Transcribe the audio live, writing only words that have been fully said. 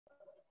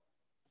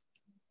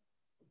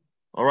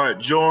All right,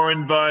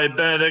 joined by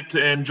Benedict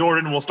and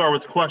Jordan. We'll start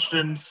with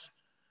questions.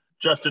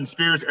 Justin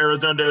Spears,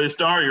 Arizona Daily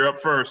Star, you're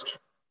up first.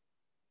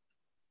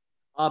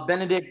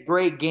 Benedict,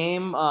 great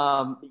game.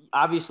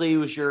 Obviously, it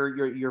was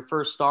your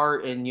first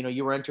start, and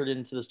you were entered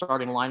into the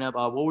starting lineup.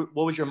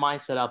 What was your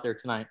mindset out there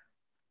tonight?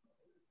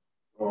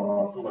 I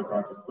feel like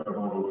I just stepped on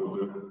a little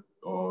bit due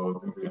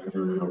to the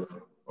injury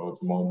of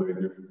Jamal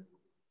Baker,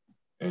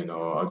 and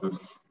I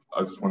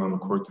just went on the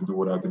court to do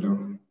what I had to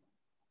do.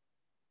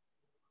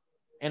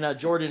 And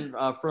Jordan,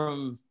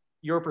 from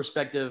your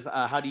perspective,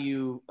 how do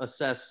you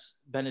assess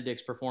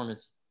Benedict's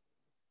performance?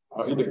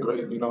 He did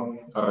great. He's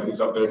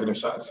out there hitting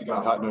shots. He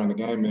got hot during the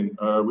game, and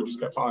we just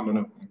kept finding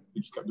him. He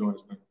just kept doing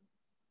his thing.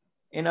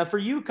 And for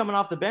you, coming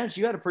off the bench,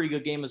 you had a pretty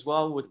good game as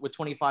well with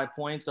 25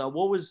 points.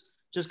 What was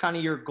just kind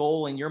of your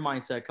goal and your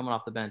mindset coming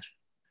off the bench?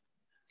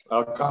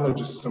 Kind of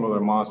just a similar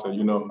mindset.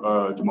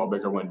 Jamal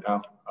Baker went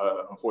down,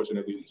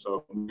 unfortunately.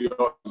 So we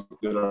all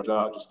did our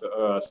job just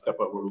to step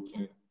up where we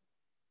can.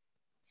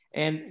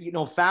 And,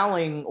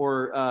 fouling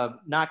or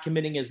not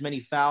committing as many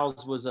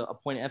fouls was a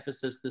point of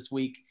emphasis this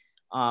week.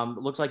 It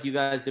looks like you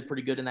guys did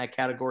pretty good in that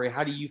category.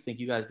 How do you think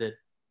you guys did?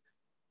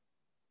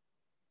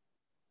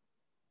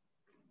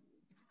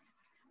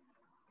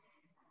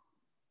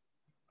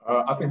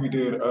 I think we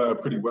did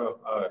pretty well,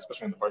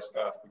 especially in the first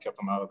half. We kept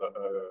them out of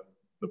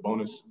the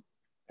bonus,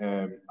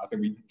 and I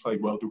think we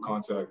played well through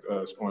contact,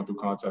 scoring through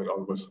contact,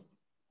 all of us.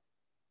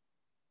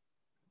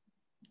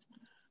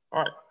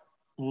 All right,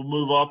 we'll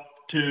move up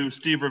to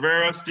Steve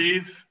Rivera.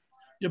 Steve?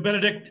 Yeah,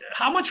 Benedict,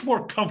 how much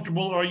more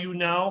comfortable are you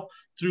now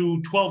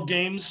through 12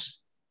 games?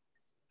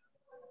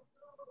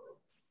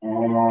 I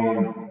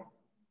feel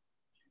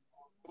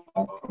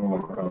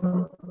like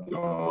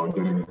I'm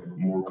getting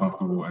more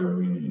comfortable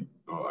every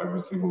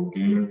single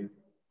game.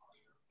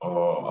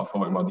 I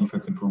feel like my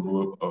defense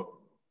improved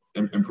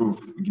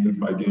games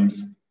by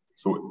games,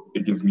 so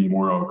it gives me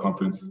more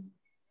confidence.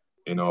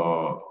 And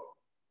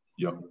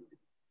yeah.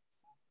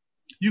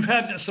 You've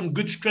had some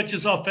good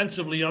stretches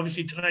offensively.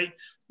 Obviously tonight,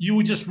 you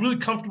were just really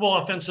comfortable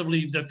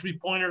offensively. The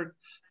three-pointer,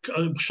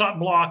 shot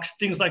blocks,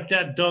 things like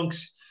that,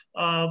 dunks.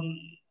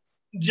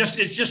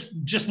 It's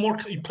just more.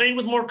 You playing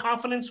with more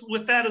confidence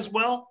with that as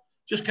well.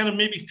 Just kind of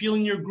maybe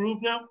feeling your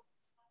groove now.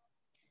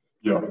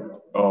 Yeah,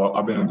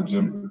 I've been in the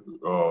gym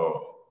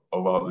a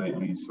lot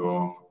lately,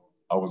 so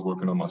I was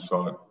working on my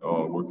shot,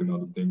 working on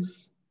the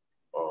things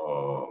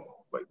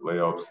like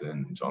layups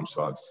and jump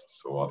shots.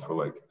 So I feel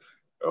like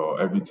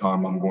every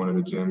time I'm going to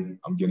the gym,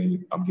 I'm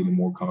getting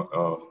more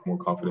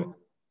confident.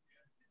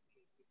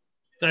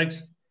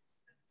 Thanks.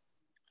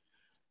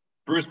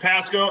 Bruce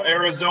Pasco,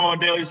 Arizona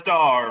Daily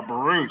Star.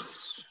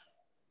 Bruce.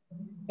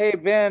 Hey,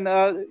 Ben,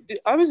 I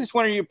was just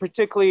wondering, you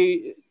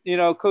particularly,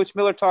 Coach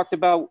Miller talked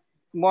about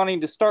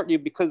wanting to start you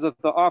because of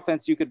the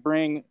offense you could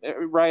bring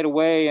right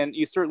away, and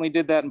you certainly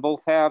did that in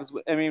both halves.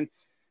 I mean,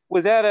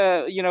 was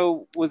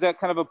that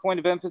kind of a point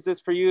of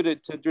emphasis for you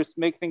to just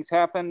make things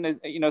happen,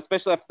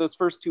 especially after those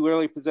first two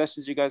early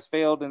possessions you guys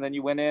failed, and then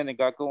you went in and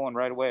got going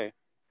right away?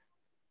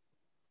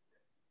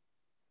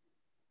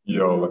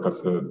 Yeah, like I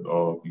said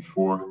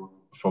before,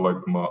 I feel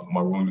like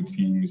my role in the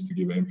team is to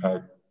give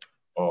impact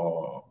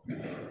before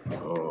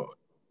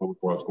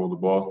I score the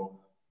ball.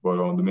 But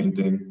the main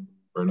thing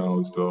right now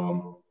is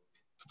to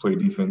play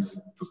defense,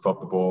 to stop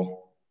the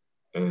ball,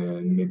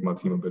 and make my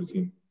team a better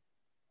team.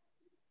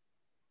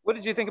 What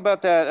did you think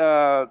about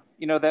that?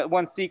 That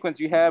one sequence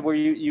you had where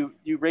you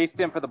raced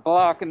in for the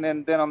block, and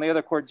then on the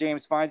other court,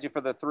 James finds you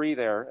for the three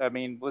there. I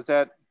mean, was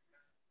that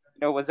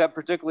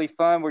particularly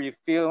fun? Were you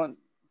feeling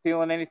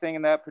anything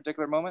in that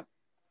particular moment?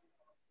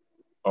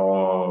 I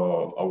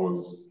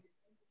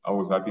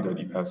was happy that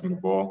he passed me the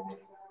ball.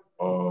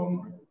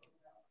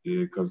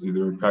 Because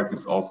during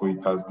practice also he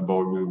passed the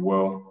ball really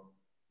well.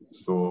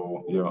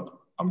 So yeah,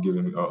 I'm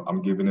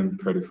giving him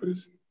credit for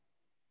this.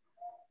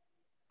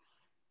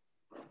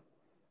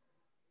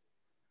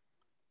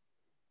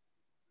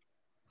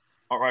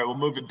 All right, we'll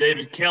move to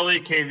David Kelly,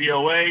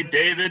 KVOA.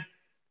 David.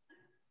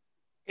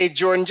 Hey,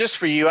 Jordan, just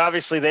for you,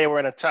 obviously they were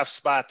in a tough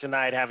spot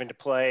tonight having to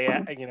play,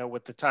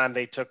 with the time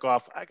they took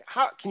off.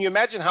 Can you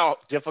imagine how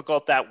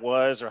difficult that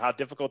was, or how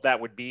difficult that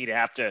would be to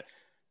have to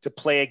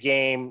play a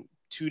game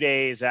 2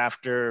 days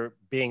after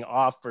being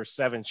off for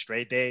 7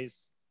 straight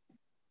days?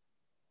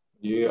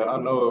 Yeah, I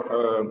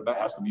know that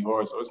has to be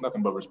hard. So it's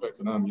nothing but respect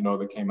to them.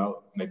 They came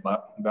out and they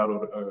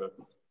battled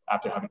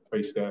after having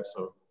faced that.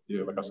 So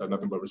yeah, like I said,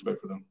 nothing but respect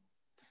for them.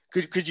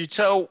 Could you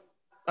tell?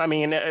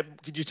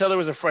 Could you tell there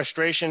was a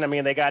frustration? I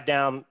mean, they got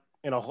down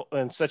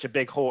in such a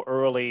big hole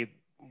early.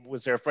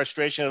 Was there a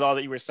frustration at all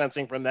that you were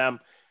sensing from them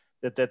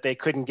that they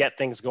couldn't get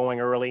things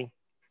going early?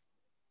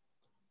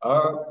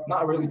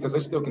 Not really, because they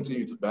still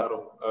continue to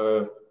battle.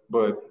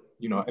 But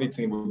any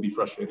team would be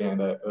frustrated in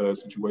that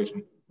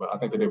situation. But I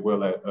think they did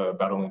well at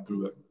battling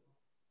through it.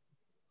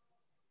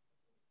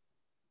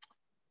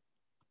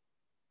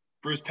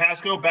 Bruce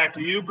Pasco, back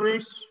to you,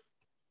 Bruce.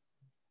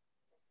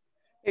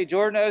 Hey,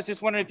 Jordan, I was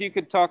just wondering if you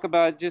could talk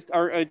about just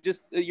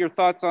your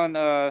thoughts on,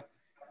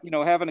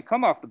 having to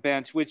come off the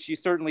bench, which you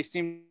certainly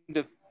seem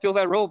to fill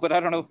that role, but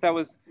I don't know if that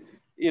was,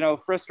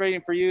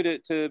 frustrating for you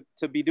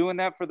to be doing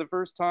that for the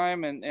first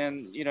time?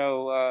 And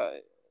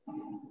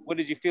what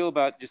did you feel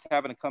about just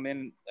having to come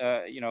in,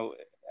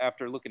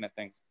 after looking at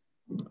things?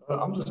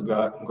 I'm just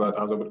glad. I'm glad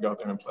I was able to go out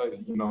there and play.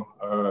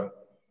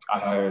 I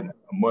had a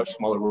much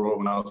smaller role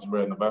when I was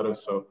Red Nevada,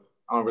 so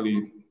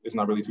it's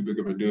not really too big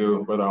of a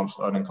deal whether I'm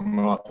starting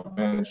coming off the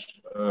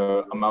bench.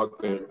 I'm out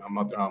there.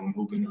 I'm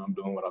hooping. I'm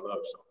doing what I love.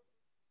 So.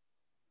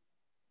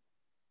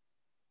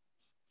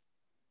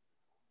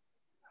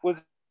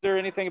 Was there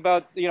anything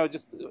about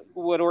just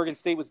what Oregon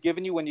State was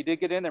giving you when you did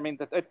get in? I mean,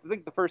 I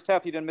think the first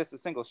half you didn't miss a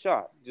single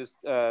shot. Just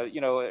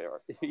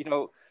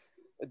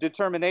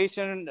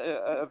determination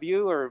of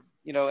you, or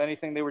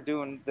anything they were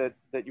doing that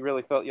you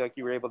really felt like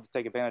you were able to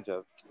take advantage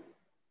of.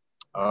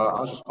 I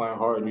was just playing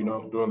hard,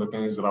 doing the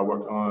things that I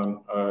work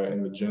on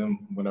in the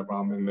gym whenever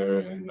I'm in there,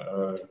 and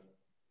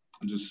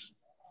just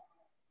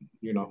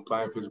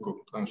playing physical,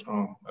 playing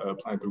strong,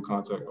 playing through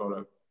contact, all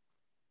that.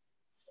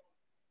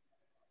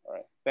 All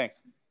right,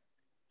 thanks.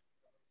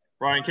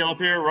 Ryan Killip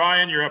here.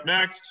 Ryan, you're up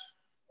next.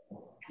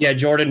 Yeah,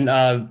 Jordan,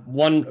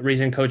 one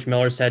reason Coach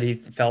Miller said he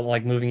felt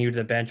like moving you to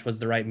the bench was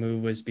the right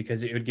move was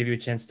because it would give you a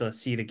chance to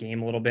see the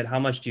game a little bit. How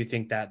much do you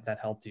think that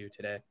helped you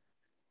today?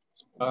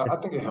 I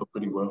think it helped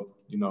pretty well,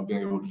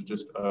 being able to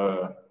just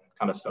kind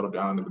of settle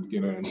down at the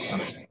beginning and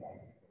kind of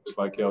just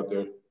like out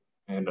there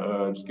and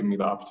just give me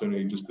the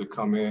opportunity just to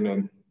come in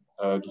and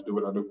just do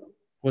what I do.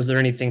 Was there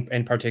anything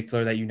in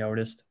particular that you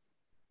noticed?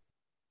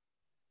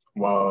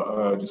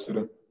 While just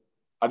sitting.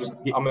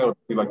 I'm able to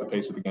see like the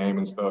pace of the game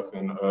and stuff,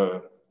 and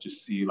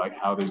just see like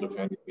how they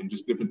defend and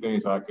just different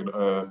things I could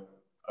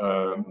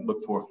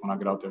look for when I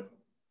get out there.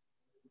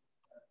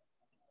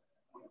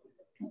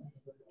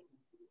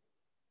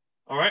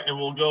 All right, and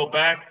we'll go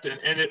back to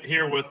end it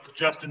here with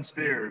Justin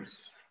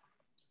Spears.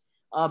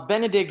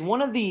 Benedict,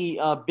 one of the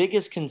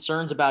biggest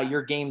concerns about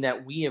your game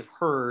that we have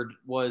heard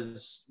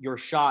was your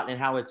shot and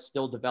how it's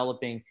still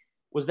developing.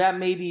 Was that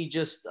maybe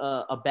just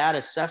a bad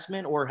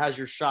assessment, or has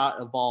your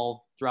shot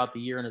evolved throughout the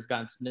year and has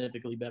gotten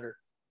significantly better?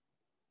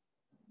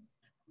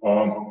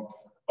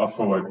 I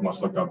feel like my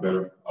shot got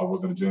better. I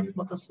was in the gym,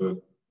 like I said,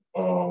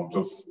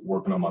 just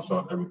working on my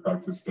shot every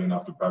practice, staying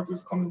after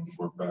practice, coming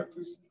before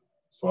practice.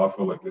 So I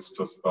feel like it's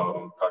just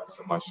about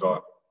practicing my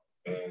shot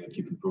and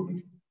keep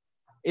improving.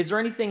 Is there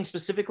anything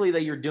specifically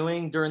that you're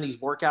doing during these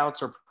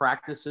workouts or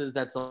practices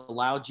that's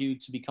allowed you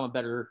to become a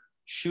better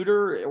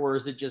shooter, or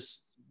is it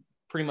just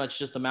pretty much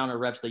just amount of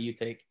reps that you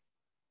take?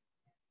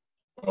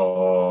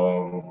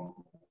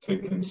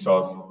 Taking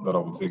shots that I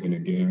would take in a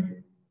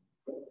game.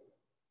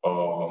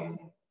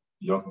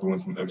 Doing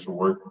some extra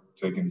work.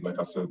 Taking, like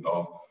I said,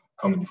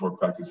 coming before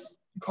practice,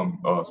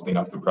 staying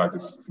after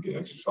practice to get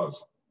extra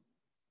shots.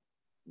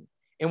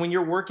 And when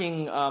you're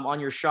working on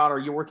your shot, are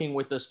you working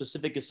with a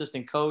specific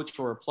assistant coach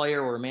or a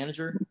player or a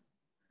manager?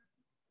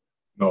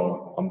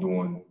 No, I'm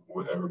doing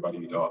with everybody.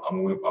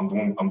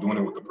 I'm doing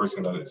it with the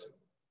person that is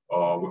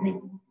with me.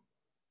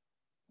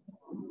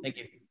 Thank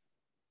you.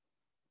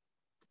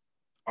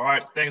 All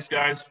right. Thanks,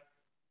 guys.